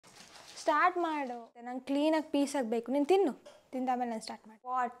Start ಮಾಡು. ನಂಗೆ ಕ್ಲೀನಾಗಿ ಪೀಸ್ ಆಗಬೇಕು. ನೀನು ತಿನ್ನು. ತಿಂದಾದ್ಮೇಲೆ ನಾನು ಸ್ಟಾರ್ಟ್ ಮಾಡಿ.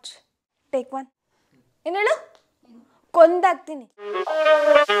 Watch take one. ಏನು ಹೇಳು? ಕೊಂದಾಗ್ತೀನಿ.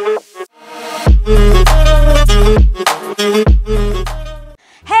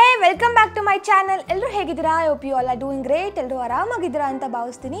 ಹೇ, welcome back to my channel. ಎಲ್ಲರೂ ಹೇಗಿದ್ದೀರಾ? I hope you all are doing great. ಎಲ್ಲರೂ ಆರಾಮಾಗಿದ್ದೀರಾ ಅಂತ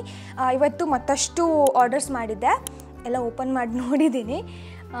ಭಾವಿಸ್ತೀನಿ. ಇವತ್ತು ಮತ್ತಷ್ಟು ಆರ್ಡರ್ಸ್ ಮಾಡಿದ್ದೆ, ಎಲ್ಲ ಓಪನ್ ಮಾಡಿ ನೋಡಿದ್ದೀನಿ.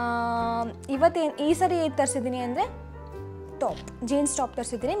 ಇವತ್ತೇನು ಈ ಸರಿ ಏನು ತರಿಸಿದ್ದೀನಿ ಅಂದರೆ top, jeans top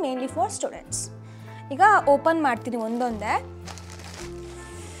ತರಿಸಿದ್ದೀನಿ, mainly for students. ಈಗ ಓಪನ್ ಮಾಡ್ತೀನಿ ಒಂದೊಂದೇ.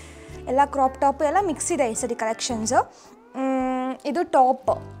 ಎಲ್ಲ ಕ್ರಾಪ್ ಟಾಪು ಎಲ್ಲ ಮಿಕ್ಸ್ ಇದೆ ಈ ಸರಿ ಕಲೆಕ್ಷನ್ಸು. ಇದು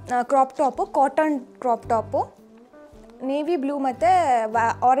top, crop top, cotton crop top, navy blue ಮತ್ತು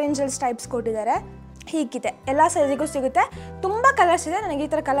ಆರೆಂಜಲ್ಸ್ ಟೈಪ್ಸ್ ಕೊಟ್ಟಿದ್ದಾರೆ. ಹೀಗಿದೆ, ಎಲ್ಲ ಸೈಜಿಗೂ ಸಿಗುತ್ತೆ. ತುಂಬ ಕಲರ್ಸ್ ಇದೆ. ನನಗೆ ಈ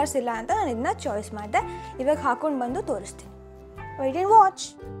ಥರ ಕಲರ್ಸ್ ಇಲ್ಲ ಅಂತ ನಾನು ಇದನ್ನ ಚಾಯ್ಸ್ ಮಾಡಿದೆ. ಇವಾಗ ಹಾಕೊಂಡು ಬಂದು ತೋರಿಸ್ತೀನಿ. Weight and watch.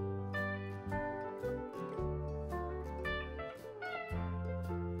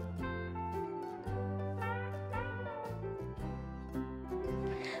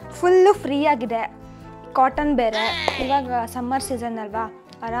 Full free ಆಗಿದೆ, ಕಾಟನ್ ಬೇರೆ. ಇವಾಗ ಸಮ್ಮರ್ ಸೀಸನ್ ಅಲ್ವಾ,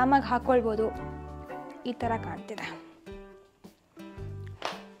 ಆರಾಮಾಗಿ ಹಾಕ್ಕೊಳ್ಬೋದು. ಈ ಥರ ಕಾಣ್ತಿದೆ.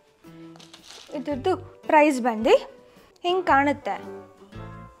 ಇದ್ರದ್ದು ಪ್ರೈಸ್ ಬಂದು ಹಿಂಗೆ ಕಾಣುತ್ತೆ.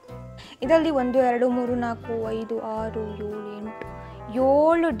 ಇದರಲ್ಲಿ 1 2 3 4 5 6 7 8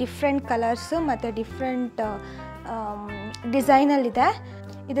 7 ಡಿಫ್ರೆಂಟ್ ಕಲರ್ಸು ಮತ್ತು ಡಿಫ್ರೆಂಟ್ ಡಿಸೈನಲ್ಲಿದೆ.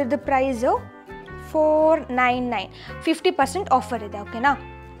 ಇದ್ರದ್ದು ಪ್ರೈಸು 499, 50% ಆಫರ್ ಇದೆ. ಓಕೆನಾ?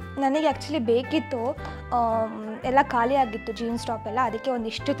 ನನಗೆ ಆ್ಯಕ್ಚುಲಿ ಬೇಕಿತ್ತು, ಎಲ್ಲ ಖಾಲಿ ಆಗಿತ್ತು ಜೀನ್ಸ್ ಟಾಪ್ ಎಲ್ಲ, ಅದಕ್ಕೆ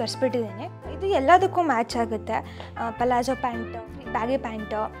ಒಂದಿಷ್ಟು ತರಿಸ್ಬಿಟ್ಟಿದ್ದೀನಿ. ಇದು ಎಲ್ಲದಕ್ಕೂ ಮ್ಯಾಚ್ ಆಗುತ್ತೆ. Palazzo pant, baggy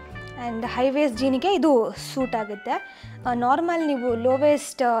pant and high waste ಜೀನಿಗೆ ಇದು ಸೂಟ್ ಆಗುತ್ತೆ. ನಾರ್ಮಲ್ ನೀವು ಲೋ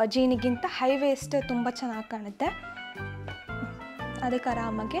ವೇಸ್ಟ್ ಜೀನಿಗಿಂತ ಹೈ ವೇಸ್ಟ್ ತುಂಬ ಚೆನ್ನಾಗಿ ಕಾಣುತ್ತೆ. ಅದಕ್ಕೆ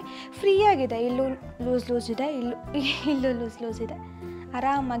ಆರಾಮಾಗಿ ಫ್ರೀಯಾಗಿದೆ. ಇಲ್ಲೂ ಲೂಸ್ ಇದೆ, ಇಲ್ಲೂ ಲೂಸ್ ಇದೆ.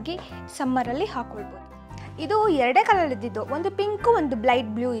 ಆರಾಮಾಗಿ ಸಮ್ಮರಲ್ಲಿ ಹಾಕ್ಕೊಳ್ಬೋದು. ಇದು 2 ಕಲರ್ ಇದ್ದಿದ್ದು, ಒಂದು ಪಿಂಕು ಒಂದು ಲೈಟ್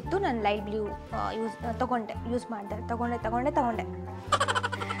ಬ್ಲೂ ಇತ್ತು. ನಾನು ಲೈಟ್ ಬ್ಲೂ ಯೂಸ್ ಮಾಡಿದೆ. ತಗೊಂಡೆ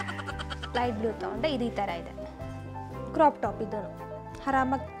ಲೈಟ್ ಬ್ಲೂ ತೊಗೊಂಡೆ. ಇದು ಈ ಥರ ಇದೆ, ಕ್ರಾಪ್ ಟಾಪ್. ಇದು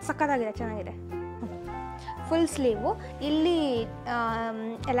ಆರಾಮಾಗಿ ಸಕ್ಕತ್ತಾಗಿದೆ, ಚೆನ್ನಾಗಿದೆ. Full sleeve. ಇಲ್ಲಿ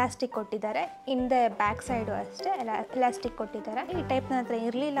ಎಲಾಸ್ಟಿಕ್ ಕೊಟ್ಟಿದ್ದಾರೆ. ಹಿಂದೆ ಬ್ಯಾಕ್ ಸೈಡು ಅಷ್ಟೇ ಎಲಾಸ್ಟಿಕ್ ಕೊಟ್ಟಿದ್ದಾರೆ. ಈ ಟೈಪ್ ನನ್ನ ಹತ್ರ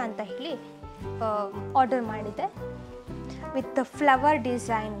ಇರಲಿಲ್ಲ ಅಂತ ಹೇಳಿ ಆರ್ಡರ್ ಮಾಡಿದ್ದೆ, ವಿತ್ ಫ್ಲವರ್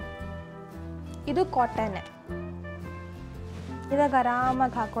ಡಿಸೈನ್. ಇದು ಕಾಟನ್ನೇ. ಇವಾಗ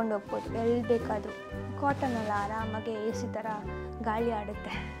ಆರಾಮಾಗಿ ಹಾಕ್ಕೊಂಡು ಹೋಗ್ಬೋದು, ಎಲ್ಲಿ ಬೇಕಾದರೂ. ಕಾಟನ್ ಅಲ್ಲ, ಆರಾಮಾಗಿ ಎ ಸಿ ಥರ ಗಾಳಿ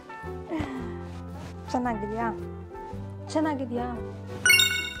ಆಡುತ್ತೆ. ಚೆನ್ನಾಗಿದೆಯಾ?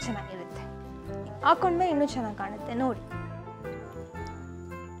 ಚೆನ್ನಾಗಿರುತ್ತೆ. ಹಾಕೊಂಡ್ಮೇಲೆ ಇನ್ನೂ ಚೆನ್ನಾಗಿ ಕಾಣುತ್ತೆ ನೋಡಿ.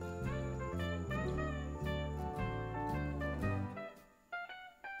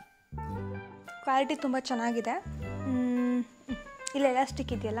 ಕ್ವಾಲಿಟಿ ತುಂಬ ಚೆನ್ನಾಗಿದೆ. ಇಲ್ಲಿ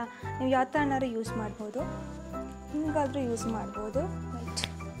ಎಲಾಸ್ಟಿಕ್ ಇದೆಯಲ್ಲ, ನೀವು ಯಾವ ಥರನಾದ್ರು ಯೂಸ್ ಮಾಡ್ಬೋದು, ಹಿಂಗಾದರೂ ಯೂಸ್ ಮಾಡ್ಬೋದು. ರೈಟ್,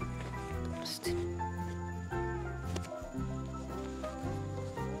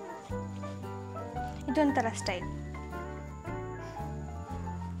 ಇದೊಂಥರ ಸ್ಟೈಲ್.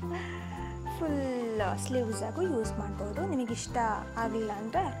 ಫುಲ್ ಸ್ಲೀವ್ಸ್ ಆಗು ಯೂಸ್ ಮಾಡ್ಬೋದು. ನಿಮಗಿಷ್ಟ ಆಗಲಿಲ್ಲ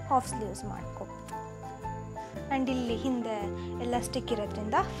ಅಂದರೆ ಹಾಫ್ ಸ್ಲೀವ್ಸ್ ಮಾಡ್ಕೊ. ಆ್ಯಂಡ್ ಇಲ್ಲಿ ಹಿಂದೆ ಎಲಾಸ್ಟಿಕ್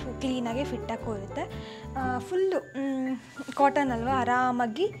ಇರೋದ್ರಿಂದ ಕ್ಲೀನಾಗಿ ಫಿಟ್ಟಾಗಿ ಹೋಗುತ್ತೆ. ಫುಲ್ಲು ಕಾಟನ್ ಅಲ್ವಾ,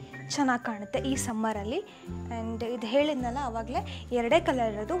 ಆರಾಮಾಗಿ ಚೆನ್ನಾಗಿ ಕಾಣುತ್ತೆ ಈ ಸಮ್ಮರಲ್ಲಿ. ಆ್ಯಂಡ್ ಇದು ಹೇಳಿದ್ನಲ್ಲ ಆವಾಗಲೇ, 2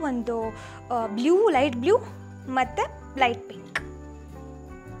 ಕಲರ್ ಇರೋದು, ಒಂದು ಬ್ಲೂ, ಲೈಟ್ ಬ್ಲೂ ಮತ್ತು ಲೈಟ್ ಪಿಂಕ್.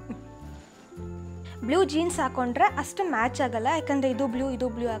 ಬ್ಲೂ ಜೀನ್ಸ್ ಹಾಕ್ಕೊಂಡ್ರೆ ಅಷ್ಟು ಮ್ಯಾಚ್ ಆಗೋಲ್ಲ, ಯಾಕಂದರೆ ಇದು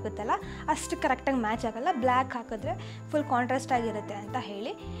ಬ್ಲೂ ಆಗುತ್ತಲ್ಲ, ಅಷ್ಟು ಕರೆಕ್ಟಾಗಿ ಮ್ಯಾಚ್ ಆಗೋಲ್ಲ. ಬ್ಲ್ಯಾಕ್ ಹಾಕಿದ್ರೆ ಫುಲ್ ಕಾಂಟ್ರಾಸ್ಟ್ ಆಗಿರುತ್ತೆ ಅಂತ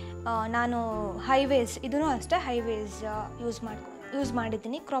ಹೇಳಿ ನಾನು ಹೈವೇಸ್, ಇದೂ ಅಷ್ಟೇ ಹೈವೇಸ್ ಯೂಸ್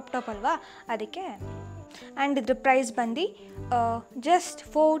ಮಾಡಿದ್ದೀನಿ. ಕ್ರಾಪ್ ಟಾಪ್ ಅಲ್ವಾ, ಅದಕ್ಕೆ. ಆ್ಯಂಡ್ ಇದ್ರ ಪ್ರೈಸ್ ಬಂದು ಜಸ್ಟ್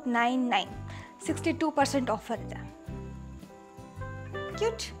 499, 62% ಆಫರ್ ಇದೆ.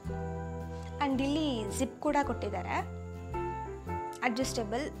 ಕ್ಯೂಟ್. ಆ್ಯಂಡ್ ಇಲ್ಲಿ ಜಿಪ್ ಕೂಡ ಕೊಟ್ಟಿದ್ದಾರೆ,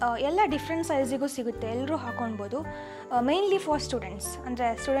 ಅಡ್ಜಸ್ಟೇಬಲ್. ಎಲ್ಲ ಡಿಫ್ರೆಂಟ್ ಸೈಜಿಗೂ ಸಿಗುತ್ತೆ, ಎಲ್ಲರೂ ಹಾಕೊಳ್ಬೋದು. ಮೇನ್ಲಿ ಫಾರ್ ಸ್ಟೂಡೆಂಟ್ಸ್, ಅಂದರೆ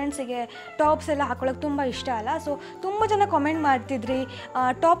ಸ್ಟೂಡೆಂಟ್ಸಿಗೆ ಟಾಪ್ಸ್ ಎಲ್ಲ ಹಾಕೊಳ್ಳೋಕೆ ತುಂಬ ಇಷ್ಟ ಅಲ್ಲ. ಸೊ ತುಂಬ ಜನ ಕಾಮೆಂಟ್ ಮಾಡ್ತಿದ್ರಿ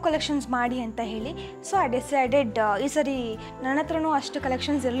ಟಾಪ್ ಕಲೆಕ್ಷನ್ಸ್ ಮಾಡಿ ಅಂತ ಹೇಳಿ. ಸೊ ಐ ಡಿಸೈಡೆಡ್ ಈ ಸರಿ ನನ್ನ ಹತ್ರನೂ ಅಷ್ಟು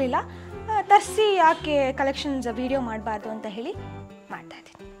ಕಲೆಕ್ಷನ್ಸ್ ಇರಲಿಲ್ಲ, ತರಿಸಿ ಯಾಕೆ ಕಲೆಕ್ಷನ್ಸ್ ವೀಡಿಯೋ ಮಾಡಬಾರ್ದು ಅಂತ ಹೇಳಿ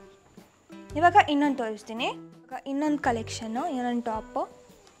ಮಾಡ್ತಾಯಿದ್ದೀನಿ. ಇವಾಗ ಇನ್ನೊಂದು ತೋರಿಸ್ತೀನಿ. ಇನ್ನೊಂದು ಕಲೆಕ್ಷನ್ನು, ಇನ್ನೊಂದು ಟಾಪು.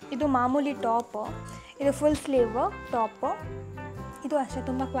 ಇದು ಮಾಮೂಲಿ ಟಾಪು, ಇದು ಫುಲ್ ಸ್ಲೀವ್ ಟಾಪು. ಇದು ಅಷ್ಟೇ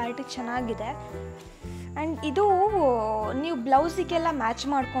ತುಂಬ ಕ್ವಾಲಿಟಿ ಚೆನ್ನಾಗಿದೆ. ಆ್ಯಂಡ್ ಇದು ನೀವು ಬ್ಲೌಸಿಗೆಲ್ಲ ಮ್ಯಾಚ್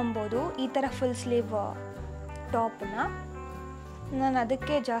ಮಾಡ್ಕೊಬೋದು, ಈ ಥರ ಫುಲ್ ಸ್ಲೀವ್ ಟಾಪನ್ನ. ನಾನು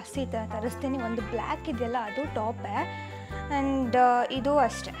ಅದಕ್ಕೆ ಜಾಸ್ತಿ ತರಿಸ್ತೀನಿ. ಒಂದು ಬ್ಲ್ಯಾಕ್ ಇದೆಯಲ್ಲ, ಅದು ಟಾಪೇ. ಆ್ಯಂಡ್ ಇದು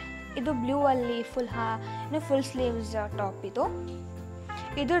ಅಷ್ಟೇ, ಇದು ಬ್ಲೂ ಅಲ್ಲಿ ಫುಲ್ ಸ್ಲೀವ್ಸ್ ಟಾಪ್ ಇದು.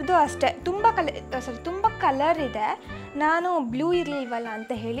 ಇದ್ರದ್ದು ಅಷ್ಟೇ ತುಂಬ ಕಲರ್ ಇದೆ. ನಾನು ಬ್ಲೂ ಇರಲಿಲ್ವಲ್ಲ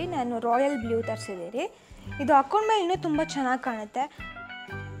ಅಂತ ಹೇಳಿ ನಾನು ರಾಯಲ್ ಬ್ಲೂ ತರಿಸಿದ್ದೀನಿ. ಇದು ಹಾಕೊಂಡ್ಮೇಲೆ ಇನ್ನೂ ತುಂಬ ಚೆನ್ನಾಗಿ ಕಾಣುತ್ತೆ.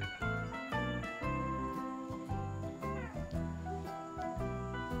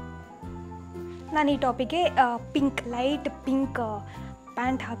 ನಾನು ಈ ಟಾಪಿಗೆ ಲೈಟ್ ಪಿಂಕ್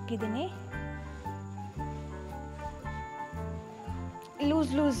ಪ್ಯಾಂಟ್ ಹಾಕಿದ್ದೀನಿ.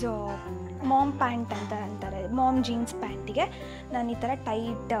 ಲೂಸ್ ಮಾಮ್ ಪ್ಯಾಂಟ್ ಅಂತ ಅಂತಾರೆ, ಮಾಮ್ ಜೀನ್ಸ್ ಪ್ಯಾಂಟಿಗೆ ನಾನು ಈ ಥರ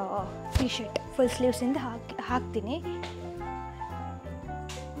ಟೈಟ್ ಟಿ ಶರ್ಟ್ ಫುಲ್ ಸ್ಲೀವ್ಸಿಂದ ಹಾಕ್ತೀನಿ.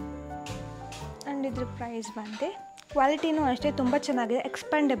 ಆ್ಯಂಡ್ ಇದ್ರ ಪ್ರೈಸ್ ಬಂದೆ, ಕ್ವಾಲಿಟಿನೂ ಅಷ್ಟೇ ತುಂಬ ಚೆನ್ನಾಗಿದೆ,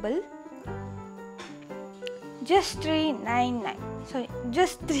 ಎಕ್ಸ್ಪ್ಯಾಂಡೆಬಲ್. ಜಸ್ಟ್ 399, ಸಾರಿ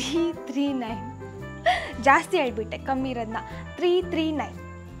ಜಸ್ಟ್ 339, ಜಾಸ್ತಿ ಹೇಳ್ಬಿಟ್ಟೆ, ಕಮ್ಮಿ ಇರೋದನ್ನ 339.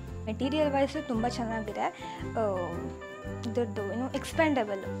 ಮೆಟೀರಿಯಲ್ ವೈಸು ತುಂಬ ಚೆನ್ನಾಗಿದೆ. ಇದ್ರದ್ದು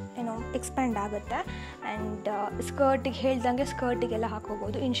ಎಕ್ಸ್ಪ್ಯಾಂಡಬಲ್ ಎಕ್ಸ್ಪ್ಯಾಂಡ್ ಆಗುತ್ತೆ. ಆ್ಯಂಡ್ ಸ್ಕರ್ಟಿಗೆ ಹೇಳ್ದಂಗೆ ಸ್ಕರ್ಟಿಗೆಲ್ಲ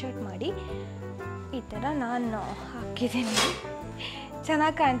ಹಾಕೋಬೋದು, ಇನ್ಶರ್ಟ್ ಮಾಡಿ. ಈ ಥರ ನಾನು ಹಾಕಿದ್ದೀನಿ.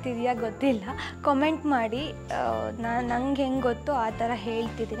 ಚೆನ್ನಾಗಿ ಕಾಣ್ತಿದೆಯಾ ಗೊತ್ತಿಲ್ಲ, ಕಮೆಂಟ್ ಮಾಡಿ. ನಂಗೆ ಹೆಂಗೆ ಗೊತ್ತು ಆ ಥರ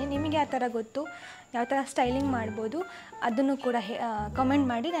ಹೇಳ್ತಿದ್ದೀನಿ. ನಿಮಗೆ ಆ ಥರ ಗೊತ್ತು, ಯಾವ ಥರ ಸ್ಟೈಲಿಂಗ್ ಮಾಡ್ಬೋದು ಅದನ್ನು ಕೂಡ ಕಮೆಂಟ್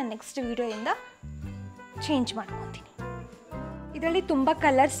ಮಾಡಿ. ನಾನು ನೆಕ್ಸ್ಟ್ ವೀಡಿಯೋಯಿಂದ ಚೇಂಜ್ ಮಾಡ್ಕೊತೀನಿ. ಇದರಲ್ಲಿ ತುಂಬ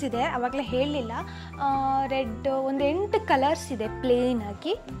ಕಲರ್ಸ್ ಇದೆ, ಆವಾಗಲೇ ಹೇಳಲಿಲ್ಲ. ರೆಡ್ ಒಂದು 8 ಕಲರ್ಸ್ ಇದೆ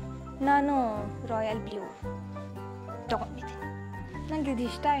ಪ್ಲೇನಾಗಿ. ನಾನು ರಾಯಲ್ ಬ್ಲೂ ತೊಗೊಂಡಿದ್ದೀನಿ. ನನಗೆ ಇದು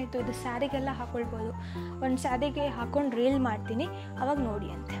ಇಷ್ಟ ಆಯಿತು. ಇದು ಸ್ಯಾರಿಗೆಲ್ಲ ಹಾಕ್ಕೊಳ್ಬೋದು. ಒಂದು ಸ್ಯಾರಿಗೆ ಹಾಕ್ಕೊಂಡು ರೀಲ್ ಮಾಡ್ತೀನಿ, ಆವಾಗ ನೋಡಿ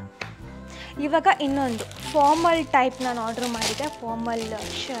ಅಂತೆ. ಇವಾಗ ಇನ್ನೊಂದು ಫಾರ್ಮಲ್ ಟೈಪ್ ನಾನು ಆರ್ಡ್ರ್ ಮಾಡಿದ್ದೆ, ಫಾರ್ಮಲ್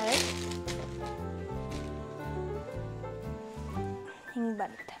ಶರ್ಟ್. ಹಿಂಗೆ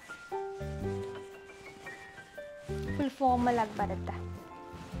ಬರುತ್ತೆ, ಫುಲ್ ಫಾರ್ಮಲ್ ಆಗಿ ಬರುತ್ತೆ.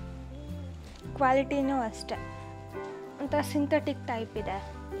 ಕ್ವಾಲಿಟಿನೂ ಅಷ್ಟೇ, ಒಂಥರ ಸಿಂಥೆಟಿಕ್ ಟೈಪ್ ಇದೆ.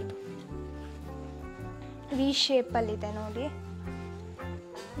 ಇದು ವಿ ಶೇಪಲ್ಲಿದೆ ನೋಡಿ.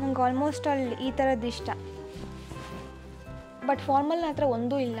 ನಂಗೆ ಆಲ್ಮೋಸ್ಟ್ ಅಲ್ಲಿ ಈ ಥರದ್ದು ಇಷ್ಟ. ಬಟ್ ಫಾರ್ಮಲ್ ನನ್ನ ಹತ್ರ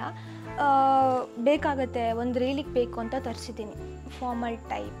ಒಂದೂ ಇಲ್ಲ, ಬೇಕಾಗುತ್ತೆ ಒಂದು ರೀಲಿಗೆ ಬೇಕು ಅಂತ ತರಿಸಿದ್ದೀನಿ. ಫಾರ್ಮಲ್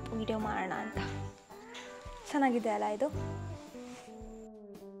ಟೈಪ್ ವಿಡಿಯೋ ಮಾಡೋಣ ಅಂತ. ಚೆನ್ನಾಗಿದೆ ಅಲ್ಲ ಇದು.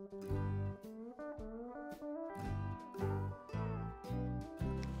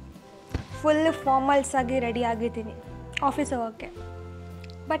 ಫುಲ್ ಫಾರ್ಮಲ್ಸ್ ಆಗಿ ರೆಡಿ ಆಗಿದ್ದೀನಿ ಆಫೀಸ್ ಹೋಗೋಕ್ಕೆ.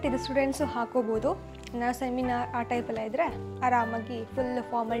 ಬಟ್ ಇದು ಸ್ಟೂಡೆಂಟ್ಸು ಹಾಕೋಬೋದು. ನಾವು ಸೆಮಿನಾರ್ ಆ ಟೈಪೆಲ್ಲ ಇದ್ದರೆ ಆರಾಮಾಗಿ ಫುಲ್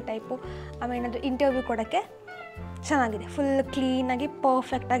ಫಾರ್ಮಲ್ ಟೈಪು. ಆಮೇಲೆ ಏನಾದರೂ ಇಂಟರ್ವ್ಯೂ ಕೊಡೋಕ್ಕೆ ಚೆನ್ನಾಗಿದೆ. ಫುಲ್ ಕ್ಲೀನಾಗಿ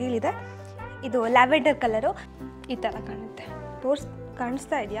ಪರ್ಫೆಕ್ಟಾಗಿ ಇದೆ. ಇದು ಲ್ಯಾವೆಂಡರ್ ಕಲರು, ಈ ಥರ ಕಾಣುತ್ತೆ.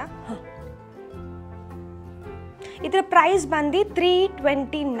 ಕಾಣಿಸ್ತಾ ಇದೆಯಾ? ಇದರ ಪ್ರೈಸ್ ಬಂದು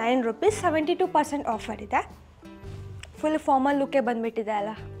 329 ರೂಪೀಸ್. 72% ಆಫರ್ ಇದೆ. ಫುಲ್ ಫಾರ್ಮಲ್ ಲುಕ್ಕೇ ಬಂದುಬಿಟ್ಟಿದೆ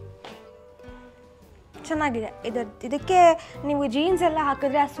ಅಲ್ಲ, ಚೆನ್ನಾಗಿದೆ. ಇದಕ್ಕೆ ನೀವು ಜೀನ್ಸ್ ಎಲ್ಲ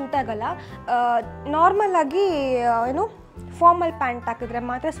ಹಾಕಿದ್ರೆ ಅದು ಸೂಟ್ ಆಗೋಲ್ಲ. ನಾರ್ಮಲಾಗಿ ಫಾರ್ಮಲ್ ಪ್ಯಾಂಟ್ ಹಾಕಿದ್ರೆ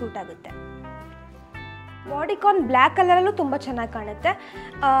ಮಾತ್ರ ಸೂಟ್ ಆಗುತ್ತೆ. ಬಾಡಿಕಾನ್ ಬ್ಲ್ಯಾಕ್ ಕಲರಲ್ಲೂ ತುಂಬ ಚೆನ್ನಾಗಿ ಕಾಣುತ್ತೆ.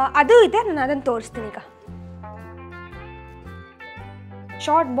 ಅದು ಇದೆ, ನಾನು ಅದನ್ನು ತೋರಿಸ್ತೀನಿ ಈಗ.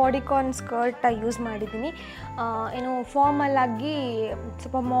 ಶಾರ್ಟ್ ಬಾಡಿಕಾನ್ ಸ್ಕರ್ಟ್ ಯೂಸ್ ಮಾಡಿದ್ದೀನಿ. ಫಾರ್ಮಲ್ಲಾಗಿ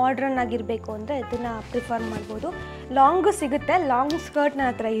ಸ್ವಲ್ಪ ಮಾಡ್ರನ್ ಆಗಿರಬೇಕು ಅಂದರೆ ಇದನ್ನು ಪ್ರಿಫರ್ ಮಾಡ್ಬೋದು. ಲಾಂಗು ಸಿಗುತ್ತೆ, ಲಾಂಗ್ ಸ್ಕರ್ಟ್ ನನ್ನ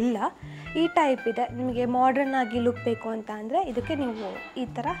ಹತ್ರ ಇಲ್ಲ. ಈ ಟೈಪ್ ಇದೆ. ನಿಮಗೆ ಮಾಡ್ರನ್ ಆಗಿ ಲುಕ್ ಬೇಕು ಅಂತ ಅಂದರೆ ಇದಕ್ಕೆ ನೀವು ಈ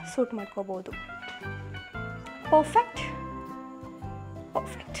ಥರ ಸೂಟ್ ಮಾಡ್ಕೋಬೋದು. ಪರ್ಫೆಕ್ಟ್.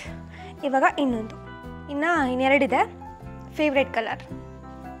 ಇವಾಗ ಇನ್ನೆರಡಿದೆ. Favourite colour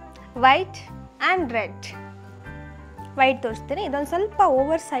white and red. White ತೋರಿಸ್ತೀನಿ. ಇದೊಂದು ಸ್ವಲ್ಪ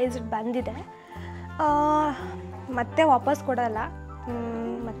ಓವರ್ ಸೈಜ್ಡ್ ಬಂದಿದೆ, ಮತ್ತೆ ವಾಪಸ್ ಕೊಡೋಲ್ಲ,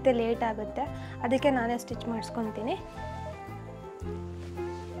 ಮತ್ತೆ ಲೇಟ್ ಆಗುತ್ತೆ. ಅದಕ್ಕೆ ನಾನೇ ಸ್ಟಿಚ್ ಮಾಡಿಸ್ಕೊತೀನಿ.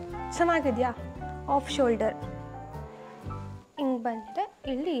 ಚೆನ್ನಾಗಿದೆಯಾ? ಆಫ್ ಶೋಲ್ಡರ್ ಹಿಂಗೆ ಬಂದಿದೆ.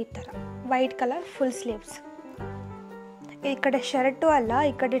 ಇಲ್ಲಿ ಈ ಥರ ವೈಟ್ ಕಲರ್ ಫುಲ್ ಸ್ಲೀವ್ಸ್. ಈ ಕಡೆ ಶರ್ಟು ಅಲ್ಲ,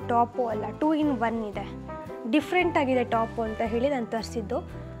 ಈ ಕಡೆ ಟಾಪು ಅಲ್ಲ, 2 in 1 ಇದೆ. ಡಿಫ್ರೆಂಟ್ ಆಗಿದೆ ಟಾಪು ಅಂತ ಹೇಳಿ ನಾನು ತರಿಸಿದ್ದು.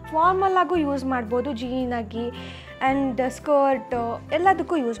 ಫಾರ್ಮಲ್ಲಾಗೂ ಯೂಸ್ ಮಾಡ್ಬೋದು, ಜೀನಾಗಿ ಆ್ಯಂಡ್ ಸ್ಕರ್ಟ್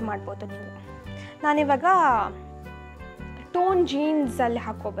ಎಲ್ಲದಕ್ಕೂ ಯೂಸ್ ಮಾಡ್ಬೋದು ನೀವು. ನಾನಿವಾಗ ಟೋನ್ ಜೀನ್ಸಲ್ಲಿ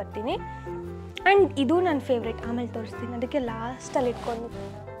ಹಾಕ್ಕೊಬರ್ತೀನಿ. ಆ್ಯಂಡ್ ಇದು ನನ್ನ ಫೇವ್ರೆಟ್, ಆಮೇಲೆ ತೋರಿಸ್ತೀನಿ. ಅದಕ್ಕೆ ಲಾಸ್ಟಲ್ಲಿ ಇಟ್ಕೊಂಡು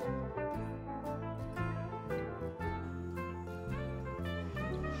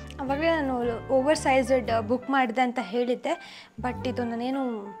ಅವಾಗಲೇ ನಾನು ಓವರ್ ಸೈಜ್ಡ್ ಬುಕ್ ಮಾಡಿದೆ ಅಂತ ಹೇಳಿದ್ದೆ. ಬಟ್ ಇದು ನಾನೇನು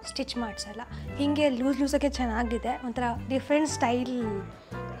ಸ್ಟಿಚ್ ಮಾಡಿಸಲ್ಲ, ಹೀಗೆ ಲೂಸಾಗೆ ಚೆನ್ನಾಗಿದೆ. ಒಂಥರ ಡಿಫ್ರೆಂಟ್ ಸ್ಟೈಲ್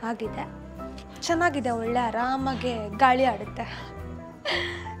ಆಗಿದೆ, ಚೆನ್ನಾಗಿದೆ. ಒಳ್ಳೆ ಆರಾಮಾಗೆ ಗಾಳಿ ಆಡುತ್ತೆ.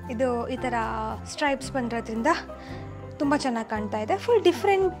 ಇದು ಈ ಥರ ಸ್ಟ್ರೈಪ್ಸ್ ಬಂದಿರೋದ್ರಿಂದ ತುಂಬ ಚೆನ್ನಾಗಿ ಕಾಣ್ತಾ ಇದೆ. ಫುಲ್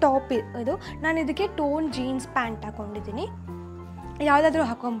ಡಿಫ್ರೆಂಟ್ ಟಾಪ್ ಇದು. ನಾನು ಇದಕ್ಕೆ ಟೋನ್ ಜೀನ್ಸ್ ಪ್ಯಾಂಟ್ ಹಾಕ್ಕೊಂಡಿದ್ದೀನಿ. ಯಾವುದಾದ್ರೂ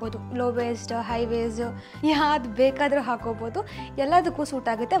ಹಾಕೊಬೋದು, ಲೋ ವೇಸ್ಟ್, ಹೈ ವೇಸ್ಟ್, ಯಾವ್ದು ಬೇಕಾದರೂ ಹಾಕೋಬೋದು. ಎಲ್ಲದಕ್ಕೂ ಸೂಟ್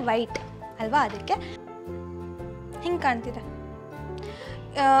ಆಗುತ್ತೆ. ವೈಟ್ ಅಲ್ವಾ, ಅದಕ್ಕೆ ಹಿಂಗೆ ಕಾಣ್ತಿದೆ.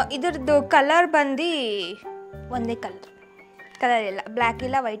 ಇದ್ರದ್ದು ಕಲರ್ ಬಂದು ಒಂದೇ ಕಲರ್ ಇಲ್ಲ, ಬ್ಲ್ಯಾಕ್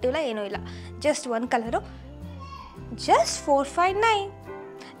ಇಲ್ಲ, ವೈಟು ಇಲ್ಲ, ಏನೂ ಇಲ್ಲ, ಜಸ್ಟ್ ಒಂದು ಕಲರು. ಜಸ್ಟ್ 459,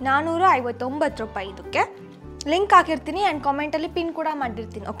 459 ರೂಪಾಯಿ. ಇದಕ್ಕೆ ಲಿಂಕ್ ಹಾಕಿರ್ತೀನಿ ಆ್ಯಂಡ್ ಕಾಮೆಂಟಲ್ಲಿ ಪಿನ್ ಕೂಡ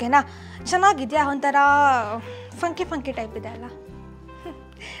ಮಾಡಿರ್ತೀನಿ, ಓಕೆನಾ? ಚೆನ್ನಾಗಿದೆಯಾ? ಒಂಥರ ಫಂಕಿ ಟೈಪ್ ಇದೆ ಅಲ್ಲ.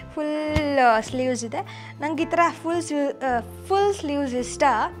 ಫುಲ್ ಸ್ಲೀವ್ಸ್ ಇದೆ. ನಂಗೆ ಈ ಥರ ಫುಲ್ ಸ್ಲೀವ್ಸ್ ಇಷ್ಟ.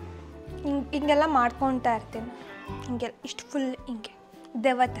 ಹಿಂಗೆಲ್ಲ ಮಾಡ್ಕೊತಾ ಇರ್ತೀನಿ, ಹಿಂಗೆಲ್ಲ ಇಷ್ಟು ಫುಲ್ ಹಿಂಗೆ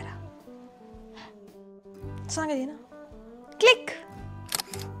ದೆವ್ವ ಥರ. ಚೆನ್ನಾಗಿದೆಯಾ? ಕ್ಲಿಕ್.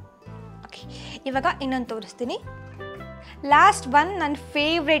 ಓಕೆ, ಇವಾಗ ಇನ್ನೊಂದು ತೋರಿಸ್ತೀನಿ. ಲಾಸ್ಟ್ ಒನ್, ನನ್ನ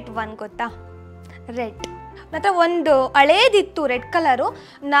ಫೇವ್ರೆಟ್ ಒನ್ ಗೊತ್ತಾ? ರೆಡ್. ಮತ್ತು ಒಂದು ಹಳೇದಿತ್ತು ರೆಡ್ ಕಲರು,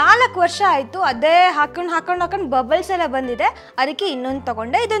 4 ವರ್ಷ ಆಯಿತು, ಅದೇ ಹಾಕೊಂಡು ಬಬಲ್ಸ್ ಎಲ್ಲ ಬಂದಿದೆ, ಅದಕ್ಕೆ ಇನ್ನೊಂದು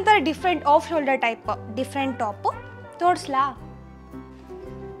ತೊಗೊಂಡೆ. ಇದೊಂಥರ different of shoulder type different top. ತೋರಿಸ್ಲಾ?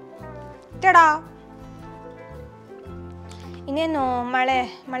 Ta-da! ಇನ್ನೇನು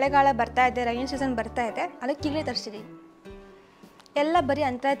ಮಳೆಗಾಲ ಬರ್ತಾ ಇದೆ, ರೈನ್ ಸೀಸನ್ ಬರ್ತಾ ಇದೆ, ಅದಕ್ಕೆ ಈಗಲೇ ತರಿಸಿದ್ದೀನಿ. ಎಲ್ಲ ಬರೀ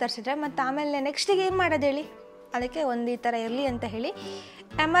ಅಂತ ತರಿಸಿದ್ರೆ ಮತ್ತು ಆಮೇಲೆ ನೆಕ್ಸ್ಟಿಗೆ ಏನು ಮಾಡೋದು ಹೇಳಿ? ಅದಕ್ಕೆ ಒಂದು ಈ ಥರ ಇರಲಿ ಅಂತ ಹೇಳಿ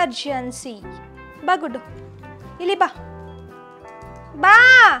ಎಮರ್ಜೆನ್ಸಿ. ಬಾ ಗುಡ್ಡು, ಇಲ್ಲಿ ಬಾ.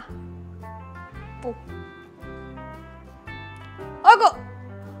 ಹೋಗು.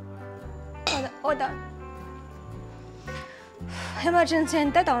 ಹೌದಾ? ಎಮರ್ಜೆನ್ಸಿ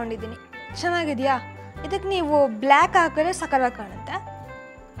ಅಂತ ತೊಗೊಂಡಿದ್ದೀನಿ. ಚೆನ್ನಾಗಿದೆಯಾ? ಇದಕ್ಕೆ ನೀವು ಬ್ಲ್ಯಾಕ್ ಹಾಕಿದ್ರೆ ಸಕಲಾಗಿ ಕಾಣುತ್ತೆ,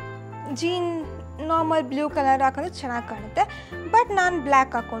 ಜೀನ್ ನಾರ್ಮಲ್ ಬ್ಲೂ ಕಲರ್ ಹಾಕಿದ್ರೆ ಚೆನ್ನಾಗಿ ಕಾಣುತ್ತೆ. ಬಟ್ ನಾನು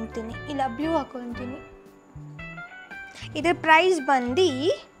ಬ್ಲ್ಯಾಕ್ ಹಾಕ್ಕೊತೀನಿ, ಇಲ್ಲ ಬ್ಲೂ ಹಾಕ್ಕೊತೀನಿ. ಇದ್ರ ಪ್ರೈಸ್ ಬಂದು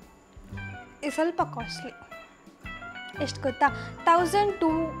ಸ್ವಲ್ಪ ಕಾಸ್ಟ್ಲಿ. ಎಷ್ಟು ಗೊತ್ತಾ?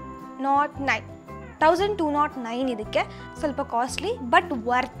 1209 ಇದಕ್ಕೆ. ಸ್ವಲ್ಪ ಕಾಸ್ಟ್ಲಿ ಬಟ್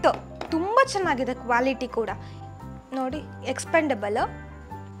ವರ್ತ್. ತುಂಬ ಚೆನ್ನಾಗಿದೆ, ಕ್ವಾಲಿಟಿ ಕೂಡ ನೋಡಿ. ಎಕ್ಸ್ಪೆಂಡಬಲ್.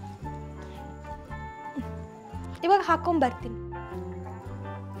 ಇವಾಗ ಹಾಕ್ಕೊಂಬರ್ತೀನಿ.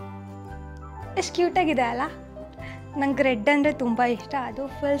 ಎಷ್ಟು ಕ್ಯೂಟಾಗಿದೆ ಅಲ್ಲ? ನಂಗೆ ರೆಡ್ ಅಂದರೆ ತುಂಬ ಇಷ್ಟ, ಅದು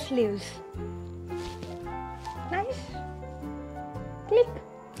ಫುಲ್ ಸ್ಲೀವ್ಸ್. ನೈಸ್. ಕ್ಲಿಕ್.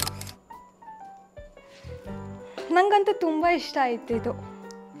 ನನಗಂತೂ ತುಂಬ ಇಷ್ಟ ಆಯಿತು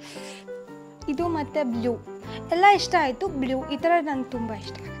ಇದು ಮತ್ತು ಬ್ಲೂ ಎಲ್ಲ ಇಷ್ಟ ಆಯಿತು. ಬ್ಲೂ ಈ ಥರ ನಂಗೆ ತುಂಬ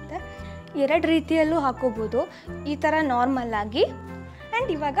ಇಷ್ಟ ಆಗುತ್ತೆ. 2 ರೀತಿಯಲ್ಲೂ ಹಾಕೋಬೋದು, ಈ ಥರ ನಾರ್ಮಲ್ಲಾಗಿ ಆ್ಯಂಡ್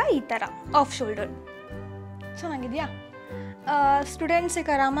ಇವಾಗ ಈ ಥರ ಆಫ್ ಶೋಲ್ಡರ್. ಚೆನ್ನಾಗಿದೆಯಾ?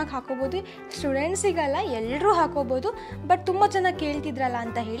 ಸ್ಟೂಡೆಂಟ್ಸಿಗೆ ಆರಾಮಾಗಿ ಹಾಕೋಬೋದು. ಸ್ಟೂಡೆಂಟ್ಸಿಗೆಲ್ಲ ಎಲ್ಲರೂ ಹಾಕೋಬೋದು. ಬಟ್ ತುಂಬ ಚೆನ್ನಾಗಿ ಕೇಳ್ತಿದ್ರಲ್ಲ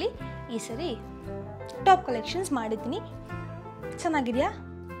ಅಂತ ಹೇಳಿ ಈ ಸರಿ ಟಾಪ್ ಕಲೆಕ್ಷನ್ಸ್ ಮಾಡಿದ್ದೀನಿ. ಚೆನ್ನಾಗಿದೆಯಾ?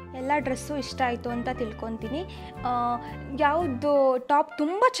 ಎಲ್ಲ ಡ್ರೆಸ್ಸು ಇಷ್ಟ ಆಯಿತು ಅಂತ ತಿಳ್ಕೊತೀನಿ. ಯಾವುದು ಟಾಪ್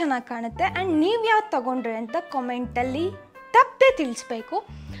ತುಂಬ ಚೆನ್ನಾಗಿ ಕಾಣುತ್ತೆ ಆ್ಯಂಡ್ ನೀವು ಯಾವ್ದು ತೊಗೊಂಡ್ರೆ ಅಂತ ಕಾಮೆಂಟಲ್ಲಿ ತಪ್ಪದೆ ತಿಳಿಸ್ಬೇಕು.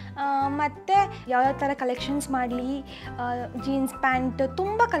 ಮತ್ತು ಯಾವ್ಯಾವ ಥರ ಕಲೆಕ್ಷನ್ಸ್ ಮಾಡಲಿ, ಜೀನ್ಸ್ ಪ್ಯಾಂಟ್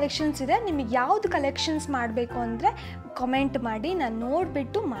ತುಂಬ ಕಲೆಕ್ಷನ್ಸ್ ಇದೆ. ನಿಮಗೆ ಯಾವುದು ಕಲೆಕ್ಷನ್ಸ್ ಮಾಡಬೇಕು ಅಂದರೆ ಕಮೆಂಟ್ ಮಾಡಿ, ನಾನು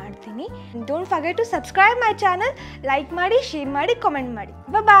ನೋಡಿಬಿಟ್ಟು ಮಾಡ್ತೀನಿ. Don't forget to subscribe my channel. Like ಮಾಡಿ, ಶೇರ್ ಮಾಡಿ, ಕಮೆಂಟ್ ಮಾಡಿ.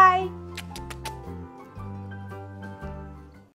 ಬಾಯ್.